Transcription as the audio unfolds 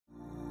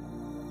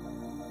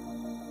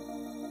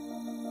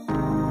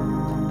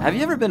Have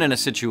you ever been in a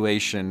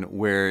situation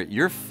where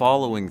you're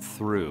following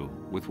through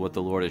with what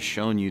the Lord has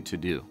shown you to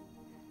do?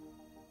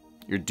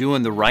 You're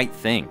doing the right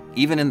thing,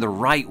 even in the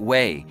right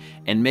way,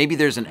 and maybe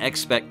there's an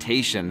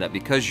expectation that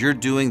because you're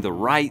doing the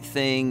right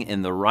thing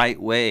in the right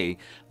way,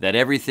 that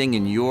everything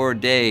in your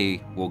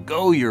day will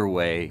go your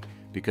way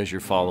because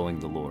you're following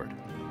the Lord.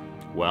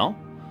 Well,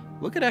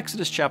 look at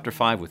Exodus chapter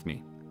 5 with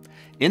me.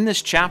 In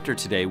this chapter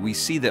today, we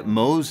see that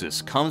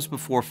Moses comes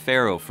before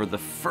Pharaoh for the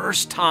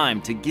first time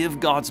to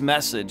give God's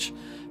message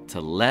to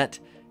let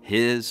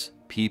his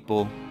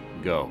people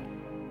go.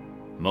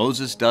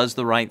 Moses does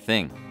the right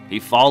thing. He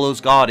follows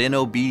God in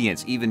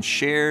obedience, even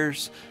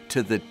shares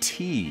to the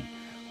T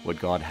what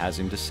God has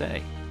him to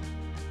say.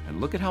 And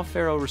look at how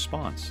Pharaoh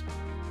responds.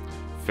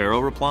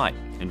 Pharaoh replied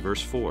in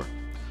verse 4,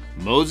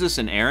 "Moses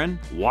and Aaron,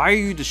 why are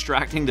you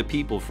distracting the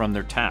people from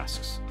their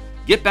tasks?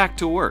 Get back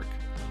to work.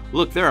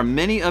 Look, there are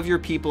many of your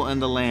people in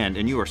the land,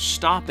 and you are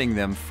stopping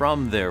them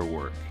from their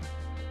work."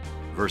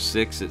 Verse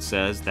 6, it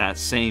says, "That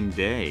same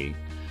day,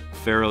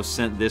 Pharaoh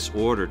sent this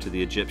order to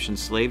the Egyptian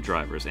slave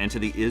drivers and to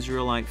the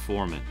Israelite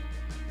foremen.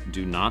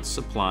 Do not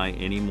supply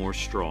any more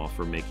straw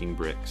for making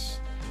bricks.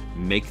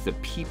 Make the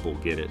people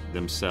get it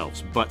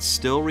themselves, but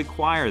still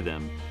require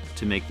them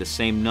to make the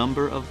same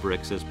number of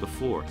bricks as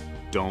before.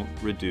 Don't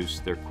reduce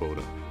their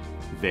quota.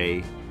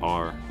 They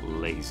are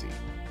lazy.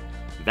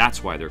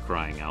 That's why they're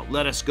crying out,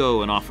 'Let us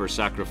go and offer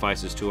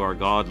sacrifices to our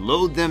God.'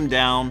 Load them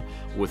down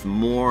with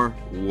more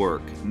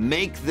work.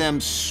 Make them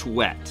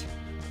sweat.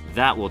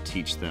 That will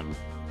teach them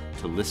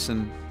to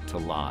listen to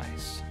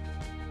lies."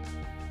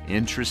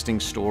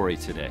 Interesting story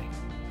today,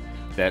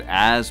 that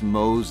as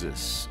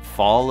Moses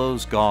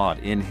follows God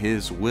in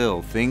his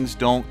will, things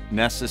don't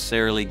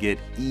necessarily get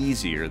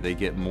easier, they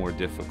get more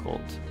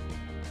difficult.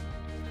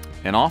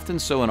 And often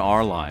so in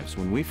our lives,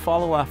 when we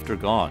follow after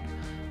God,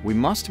 we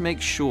must make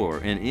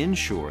sure and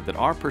ensure that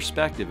our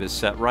perspective is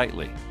set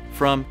rightly,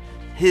 from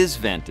his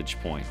vantage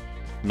point,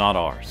 not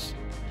ours.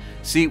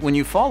 See, when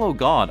you follow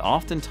God,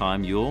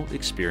 oftentimes you'll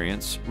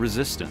experience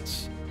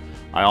resistance.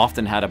 I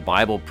often had a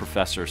Bible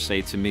professor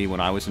say to me when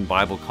I was in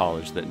Bible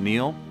college that,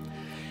 "Neil,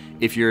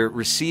 if you're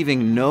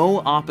receiving no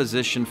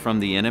opposition from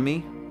the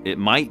enemy, it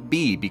might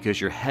be because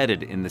you're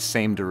headed in the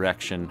same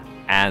direction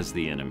as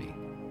the enemy."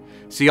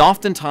 See,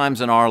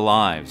 oftentimes in our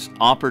lives,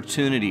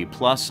 opportunity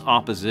plus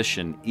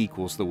opposition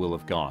equals the will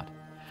of God.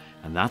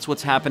 And that's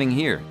what's happening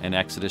here in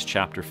Exodus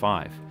chapter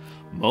 5.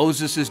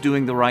 Moses is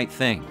doing the right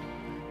thing,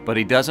 but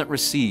he doesn't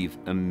receive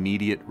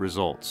immediate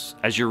results.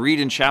 As you read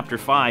in chapter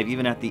 5,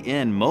 even at the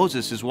end,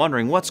 Moses is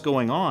wondering what's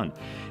going on.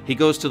 He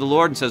goes to the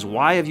Lord and says,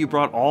 "Why have you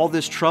brought all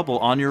this trouble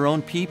on your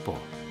own people?"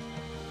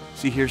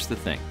 See, here's the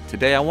thing.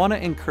 Today I want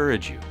to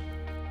encourage you.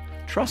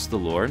 Trust the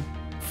Lord.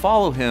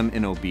 Follow him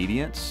in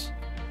obedience.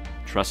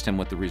 Trust him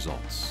with the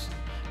results.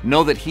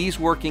 Know that he's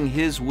working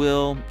his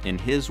will in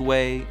his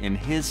way, in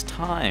his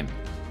time.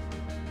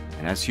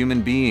 And as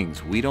human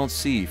beings, we don't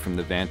see from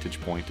the vantage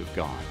point of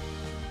God.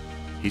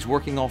 He's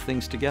working all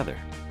things together.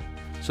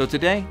 So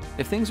today,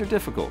 if things are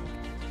difficult,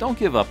 don't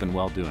give up in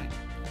well-doing.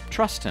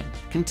 Trust him.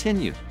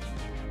 Continue.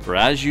 For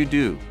as you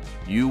do,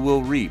 you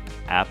will reap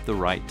at the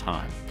right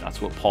time.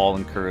 That's what Paul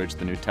encouraged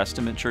the New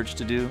Testament church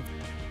to do,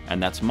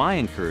 and that's my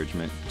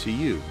encouragement to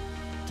you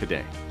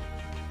today.